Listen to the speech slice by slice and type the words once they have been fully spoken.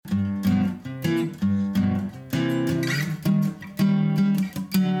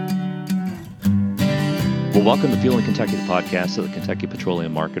Well, welcome to Fueling Kentucky, the podcast of the Kentucky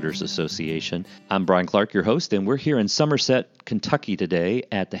Petroleum Marketers Association. I'm Brian Clark, your host, and we're here in Somerset, Kentucky today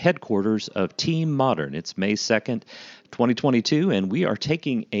at the headquarters of Team Modern. It's May 2nd, 2022, and we are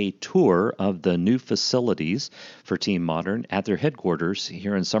taking a tour of the new facilities for Team Modern at their headquarters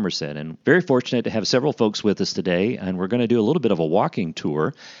here in Somerset. And very fortunate to have several folks with us today, and we're going to do a little bit of a walking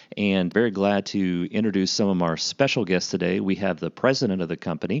tour, and very glad to introduce some of our special guests today. We have the president of the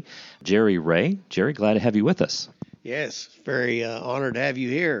company, Jerry Ray. Jerry, glad to have you with us. Yes, very honored to have you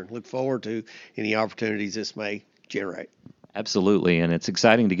here. Look forward to any opportunities this may generate. Absolutely, and it's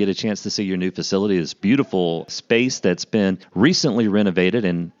exciting to get a chance to see your new facility, this beautiful space that's been recently renovated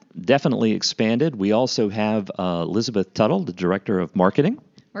and definitely expanded. We also have Elizabeth Tuttle, the Director of Marketing.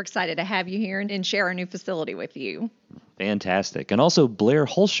 We're excited to have you here and share our new facility with you. Fantastic. And also Blair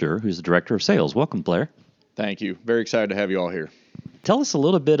Holscher, who's the Director of Sales. Welcome, Blair. Thank you. Very excited to have you all here. Tell us a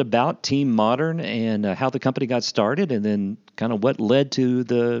little bit about Team Modern and how the company got started, and then kind of what led to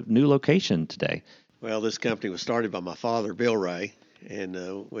the new location today. Well, this company was started by my father, Bill Ray, and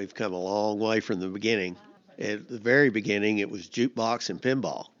we've come a long way from the beginning. At the very beginning, it was jukebox and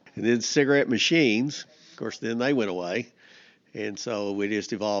pinball. And then cigarette machines, of course, then they went away. And so we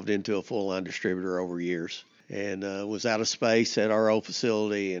just evolved into a full-line distributor over years. And was out of space at our old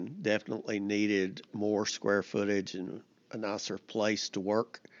facility and definitely needed more square footage and a nicer place to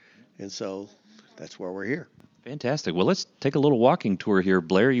work. And so that's where we're here. Fantastic. Well, let's take a little walking tour here.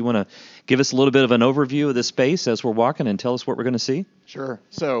 Blair, you want to give us a little bit of an overview of the space as we're walking and tell us what we're going to see? Sure.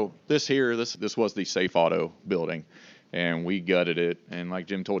 So this was the Safe Auto building, and we gutted it. And like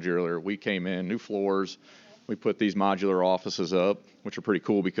Jim told you earlier, we came in, new floors. We put these modular offices up, which are pretty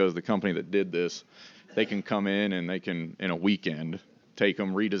cool because the company that did this, they can come in and they can, in a weekend, take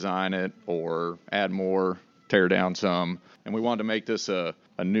them, redesign it, or add more, tear down some. And we wanted to make this a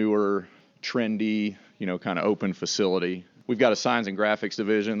newer, trendy, kind of open facility. We've got a signs and graphics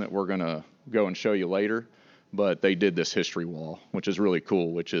division that we're going to go and show you later, but they did this history wall, which is really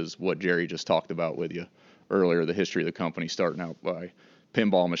cool, which is what Jerry just talked about with you earlier, the history of the company starting out by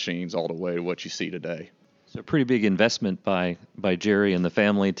pinball machines all the way to what you see today. So a pretty big investment by Jerry and the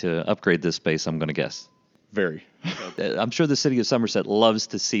family to upgrade this space, I'm going to guess. Very. I'm sure the city of Somerset loves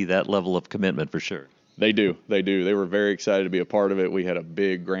to see that level of commitment for sure. They do. They were very excited to be a part of it. We had a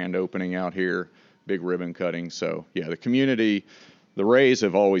big grand opening out here, big ribbon cutting. So, yeah, the community, the Rays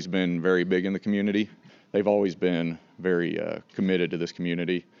have always been very big in the community. They've always been very committed to this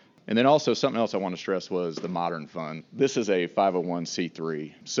community. And then also something else I want to stress was the Modern Fund. This is a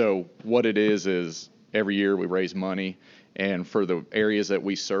 501c3. So what it is every year we raise money, and for the areas that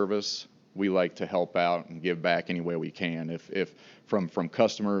we service, we like to help out and give back any way we can. If from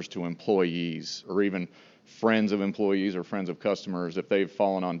customers to employees, or even friends of employees or friends of customers, if they've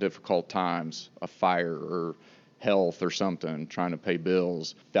fallen on difficult times, a fire or health or something, trying to pay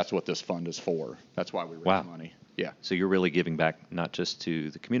bills, that's what this fund is for. That's why we raise money. Yeah. So you're really giving back not just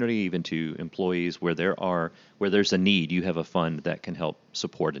to the community, even to employees where there's a need. You have a fund that can help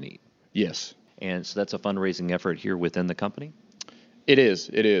support a need. Yes. And so that's a fundraising effort here within the company? It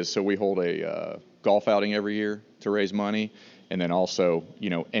is. So we hold a golf outing every year to raise money. And then also,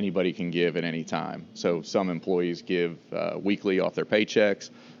 anybody can give at any time. So some employees give weekly off their paychecks.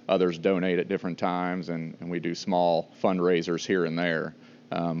 Others donate at different times. And we do small fundraisers here and there.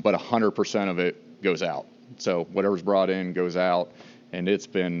 But 100% of it goes out. So whatever's brought in goes out. And it's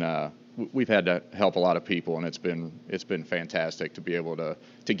been, we've had to help a lot of people. And it's been fantastic to be able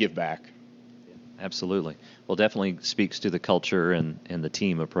to give back. Absolutely. Well, definitely speaks to the culture and the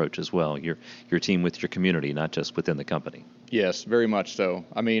team approach as well. Your team with your community, not just within the company. Yes, very much so.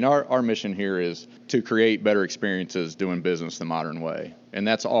 I mean, our mission here is to create better experiences doing business the modern way. And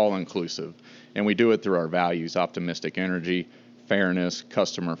that's all inclusive. And we do it through our values: optimistic energy, fairness,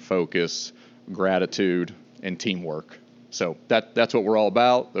 customer focus, gratitude, and teamwork. So that's what we're all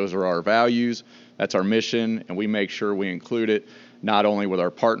about. Those are our values. That's our mission. And we make sure we include it not only with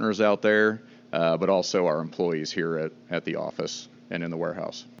our partners out there, but also our employees here at the office and in the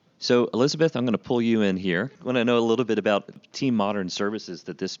warehouse. So, Elizabeth, I'm going to pull you in here. I want to know a little bit about Team Modern services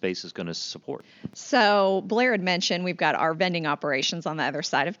that this space is going to support. So, Blair had mentioned we've got our vending operations on the other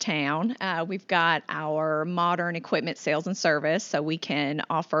side of town. We've got our modern equipment sales and service, so we can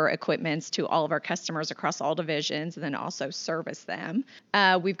offer equipments to all of our customers across all divisions and then also service them.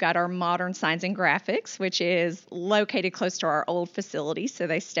 We've got our modern signs and graphics, which is located close to our old facility, so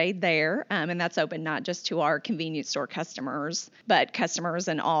they stayed there, and that's open not just to our convenience store customers, but customers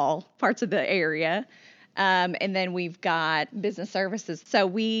in all parts of the area. And then we've got business services. So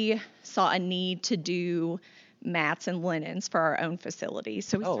we saw a need to do mats and linens for our own facility.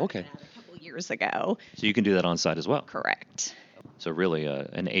 So we started that a couple years ago. So you can do that on site as well. Correct. So really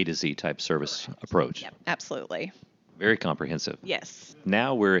an A to Z type service approach. Yep, absolutely. Very comprehensive. Yes.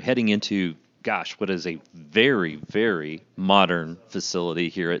 Now we're heading into, what is a very, very modern facility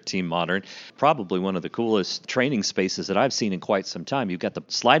here at Team Modern. Probably one of the coolest training spaces that I've seen in quite some time. You've got the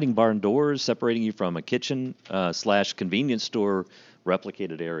sliding barn doors separating you from a kitchen / convenience store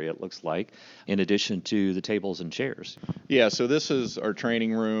replicated area, it looks like, in addition to the tables and chairs. Yeah, so this is our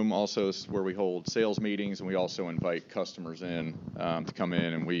training room, also is where we hold sales meetings, and we also invite customers in to come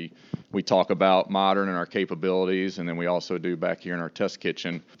in, and we talk about Modern and our capabilities, and then we also do back here in our test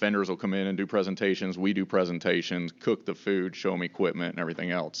kitchen. Vendors will come in and do presentations, we do presentations, cook the food, show them equipment and everything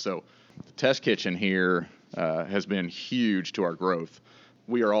else. So the test kitchen here has been huge to our growth.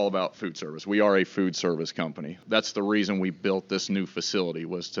 We are all about food service. We are a food service company. That's the reason we built this new facility,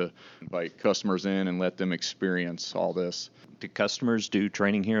 was to invite customers in and let them experience all this. Do customers do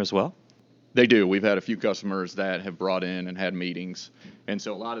training here as well? They do. We've had a few customers that have brought in and had meetings. And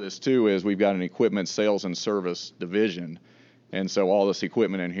so a lot of this too is we've got an equipment sales and service division. And so all this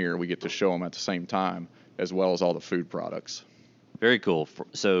equipment in here, we get to show them at the same time, as well as all the food products. Very cool.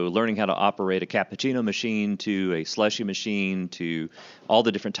 So learning how to operate a cappuccino machine to a slushy machine to all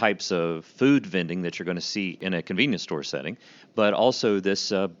the different types of food vending that you're going to see in a convenience store setting, but also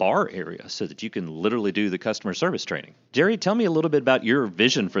this bar area so that you can literally do the customer service training. Jerry, tell me a little bit about your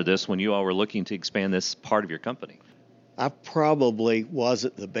vision for this when you all were looking to expand this part of your company. I probably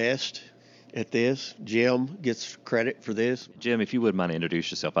wasn't the best at this. Jim gets credit for this. Jim, if you would mind to introduce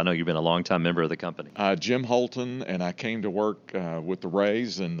yourself. I know you've been a longtime member of the company. Jim Holton, and I came to work with the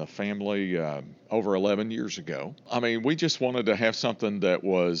Rays and the family over 11 years ago. I mean, we just wanted to have something that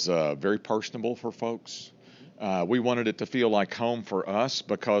was very personable for folks. We wanted it to feel like home for us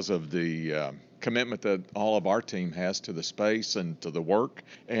because of the commitment that all of our team has to the space and to the work,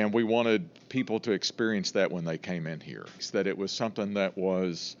 and we wanted people to experience that when they came in here, that it was something that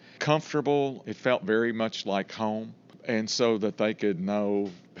was comfortable, it felt very much like home, and so that they could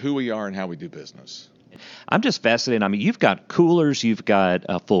know who we are and how we do business. I'm just fascinated. I mean, you've got coolers, you've got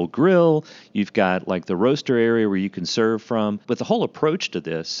a full grill, you've got like the roaster area where you can serve from. But the whole approach to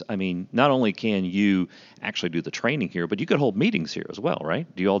this, I mean, not only can you actually do the training here, but you could hold meetings here as well, right?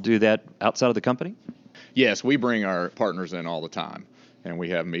 Do you all do that outside of the company? Yes, we bring our partners in all the time, and we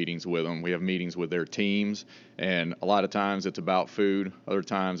have meetings with them. We have meetings with their teams, and a lot of times it's about food. Other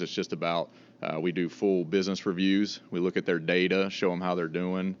times it's just about we do full business reviews. We look at their data, show them how they're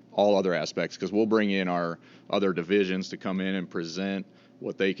doing, all other aspects, because we'll bring in our other divisions to come in and present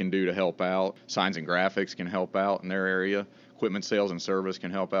what they can do to help out. Signs and graphics can help out in their area. Equipment sales and service can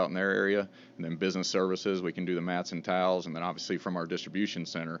help out in their area. And then business services, we can do the mats and towels. And then obviously from our distribution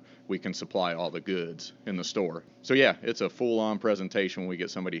center, we can supply all the goods in the store. So yeah, it's a full-on presentation when we get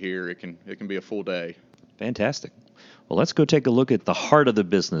somebody here. It can be a full day. Fantastic. Well, let's go take a look at the heart of the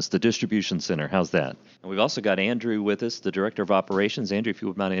business, the distribution center. How's that? And we've also got Andrew with us, the Director of Operations. Andrew, if you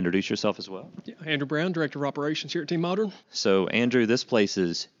would mind to introduce yourself as well. Yeah, Andrew Brown, Director of Operations here at Team Modern. So, Andrew, this place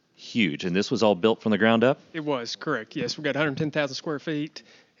is huge, and this was all built from the ground up? It was, correct. Yes, we've got 110,000 square feet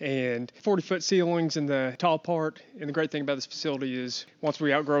and 40-foot ceilings in the tall part. And the great thing about this facility is once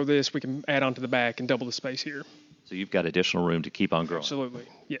we outgrow this, we can add on to the back and double the space here. So you've got additional room to keep on growing. Absolutely,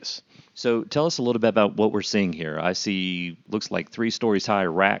 yes. So tell us a little bit about what we're seeing here. I see, looks like 3 stories high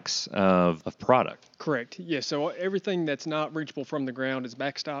racks of product. Correct, yes. So everything that's not reachable from the ground is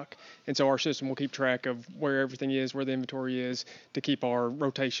backstock. And so our system will keep track of where everything is, where the inventory is, to keep our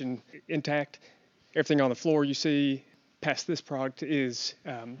rotation intact. Everything on the floor you see past this product is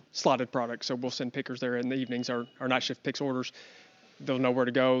slotted product. So we'll send pickers there in the evenings. Our night shift picks orders. They'll know where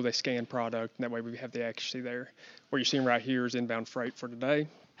to go. They scan product, and that way we have the accuracy there. What you're seeing right here is inbound freight for today.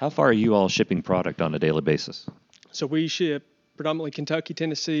 How far are you all shipping product on a daily basis? So we ship predominantly Kentucky,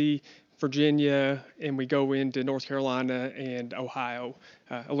 Tennessee, Virginia, and we go into North Carolina and Ohio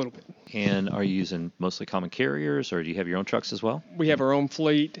a little bit. And are you using mostly common carriers, or do you have your own trucks as well? We have our own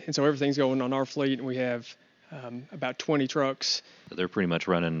fleet, and so everything's going on our fleet, and we have about 20 trucks. So they're pretty much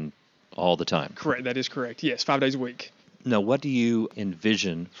running all the time. Correct. That is correct. Yes, 5 days a week. Now, what do you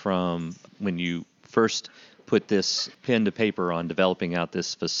envision from when you first put this pen to paper on developing out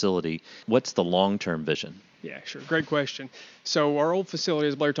this facility? What's the long-term vision? Yeah, sure. Great question. So our old facility,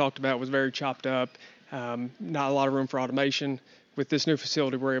 as Blair talked about, was very chopped up, not a lot of room for automation. With this new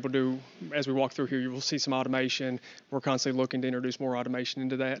facility, we're able to, as we walk through here, you will see some automation. We're constantly looking to introduce more automation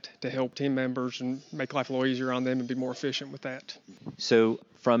into that to help team members and make life a little easier on them and be more efficient with that. So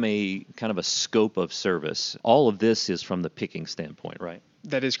from a kind of a scope of service, all of this is from the picking standpoint, right?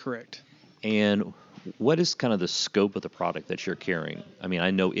 That is correct. And what is kind of the scope of the product that you're carrying? I mean,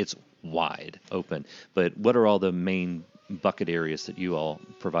 I know it's wide open. But what are all the main bucket areas that you all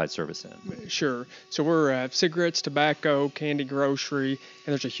provide service in? Sure. So we're cigarettes, tobacco, candy, grocery, and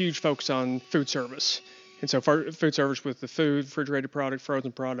there's a huge focus on food service. And so food service with the food, refrigerated product,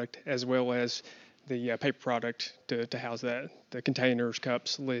 frozen product, as well as the paper product to house that, the containers,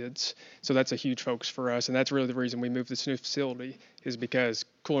 cups, lids. So that's a huge focus for us, and that's really the reason we moved this new facility is because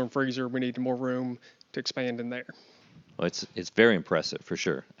cooler and freezer, we need more room to expand in there. Well, it's very impressive for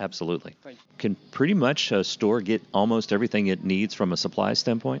sure. Absolutely. Thank you. Can pretty much a store get almost everything it needs from a supply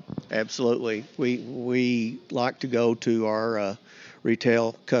standpoint? Absolutely. We like to go to our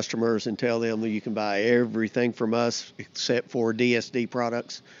retail customers and tell them that you can buy everything from us except for DSD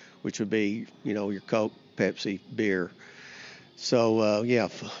products, which would be, your Coke, Pepsi, beer. So,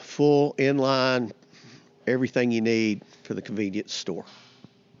 full inline, everything you need for the convenience store.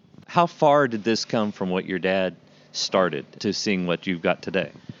 How far did this come from what your dad started to seeing what you've got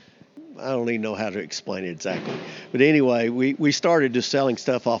today? I don't even know how to explain it exactly. But anyway, we started just selling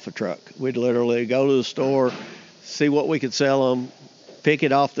stuff off a truck. We'd literally go to the store, see what we could sell them, pick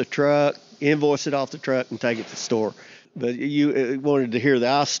it off the truck, invoice it off the truck, and take it to the store. But you wanted to hear the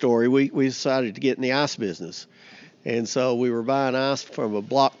ice story. We decided to get in the ice business. And so we were buying ice from a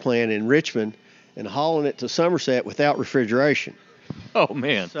block plant in Richmond and hauling it to Somerset without refrigeration. Oh,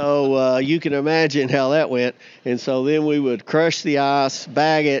 man. So you can imagine how that went. And so then we would crush the ice,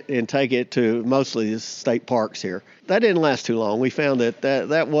 bag it, and take it to mostly the state parks here. That didn't last too long. We found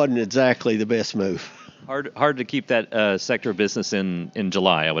that wasn't exactly the best move. Hard to keep that sector of business in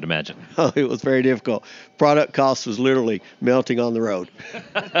July, I would imagine. Oh, it was very difficult. Product cost was literally melting on the road.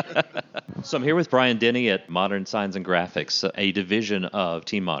 So I'm here with Brian Denny at Modern Signs and Graphics, a division of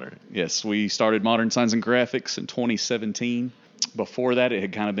Team Modern. Yes, we started Modern Signs and Graphics in 2017. Before that, it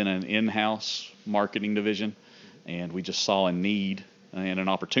had kind of been an in-house marketing division, and we just saw a need and an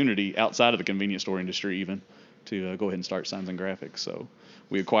opportunity outside of the convenience store industry even to go ahead and start Signs and Graphics. So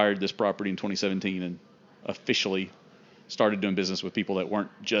we acquired this property in 2017 and officially started doing business with people that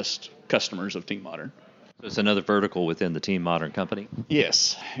weren't just customers of Team Modern. So it's another vertical within the Team Modern company?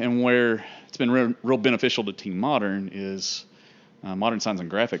 Yes, and where it's been real beneficial to Team Modern is Modern Signs and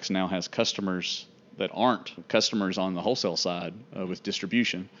Graphics now has customers that aren't customers on the wholesale side with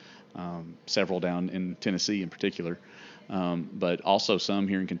distribution, several down in Tennessee in particular, but also some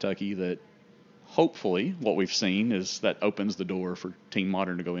here in Kentucky that hopefully what we've seen is that opens the door for Team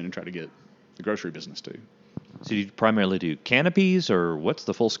Modern to go in and try to get the grocery business too. So you primarily do canopies, or what's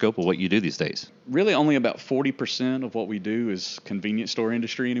the full scope of what you do these days? Really only about 40% of what we do is convenience store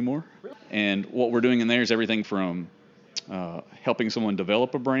industry anymore. And what we're doing in there is everything from helping someone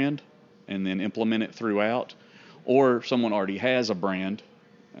develop a brand and then implement it throughout, or if someone already has a brand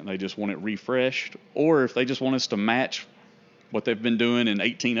and they just want it refreshed, or if they just want us to match what they've been doing in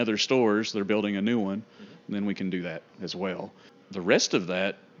 18 other stores, they're building a new one, then we can do that as well. The rest of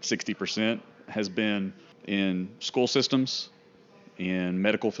that, 60%, has been in school systems, in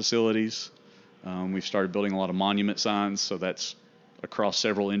medical facilities. We've started building a lot of monument signs, so that's across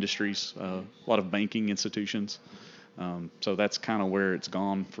several industries, a lot of banking institutions. So that's kind of where it's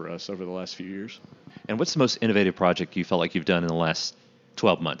gone for us over the last few years. And what's the most innovative project you felt like you've done in the last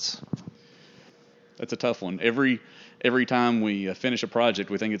 12 months? That's a tough one. Every time we finish a project,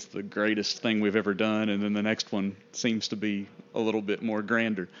 we think it's the greatest thing we've ever done, and then the next one seems to be a little bit more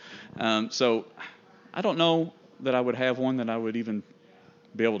grander. So I don't know that I would have one that I would even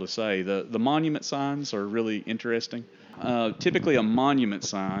be able to say. The monument signs are really interesting. Typically a monument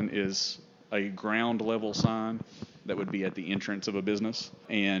sign is a ground level sign that would be at the entrance of a business,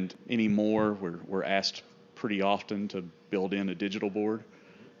 and anymore we're asked pretty often to build in a digital board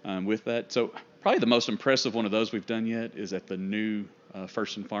with that. So probably the most impressive one of those we've done yet is at the new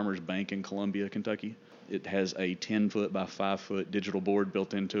First and Farmers Bank in Columbia, Kentucky. It has a 10-foot by 5-foot digital board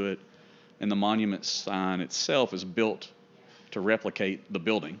built into it, and the monument sign itself is built to replicate the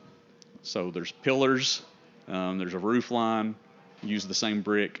building. So there's pillars, there's a roof line, use the same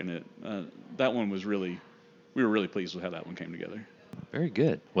brick, and that one was we were really pleased with how that one came together. Very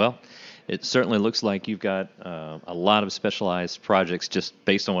good. Well, it certainly looks like you've got a lot of specialized projects just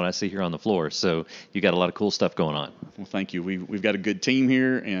based on what I see here on the floor. So you got a lot of cool stuff going on. Well, thank you. We've got a good team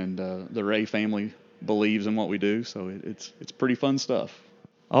here, and the Ray family believes in what we do, so it's pretty fun stuff.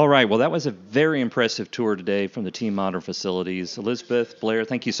 All right. Well, that was a very impressive tour today from the Team Modern facilities. Elizabeth, Blair,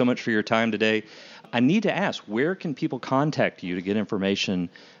 thank you so much for your time today. I need to ask, where can people contact you to get information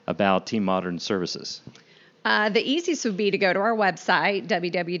about Team Modern services? The easiest would be to go to our website,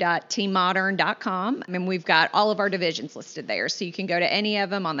 www.teammodern.com, and we've got all of our divisions listed there. So you can go to any of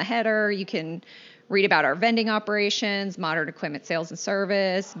them on the header. You can read about our vending operations, modern equipment sales and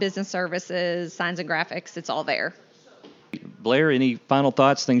service, business services, signs and graphics. It's all there. Blair, any final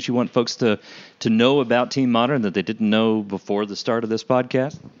thoughts, things you want folks to know about Team Modern that they didn't know before the start of this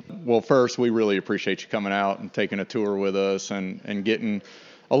podcast? Well, first, we really appreciate you coming out and taking a tour with us and getting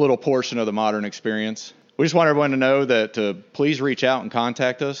a little portion of the Modern experience. We just want everyone to know that please reach out and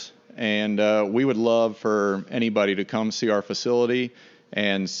contact us, and we would love for anybody to come see our facility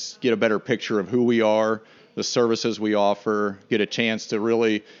and get a better picture of who we are, the services we offer, get a chance to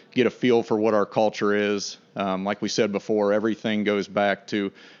really get a feel for what our culture is. Like we said before, everything goes back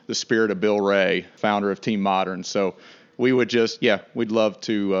to the spirit of Bill Ray, founder of Team Modern. So we would we'd love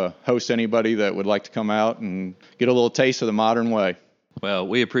to host anybody that would like to come out and get a little taste of the Modern way. Well,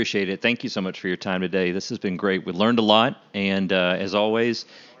 we appreciate it. Thank you so much for your time today. This has been great. We learned a lot, and as always,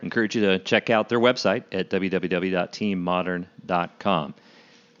 encourage you to check out their website at www.teammodern.com.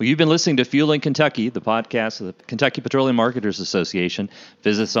 Well, you've been listening to Fueling Kentucky, the podcast of the Kentucky Petroleum Marketers Association.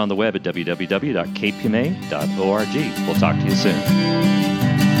 Visit us on the web at www.kpma.org. We'll talk to you soon.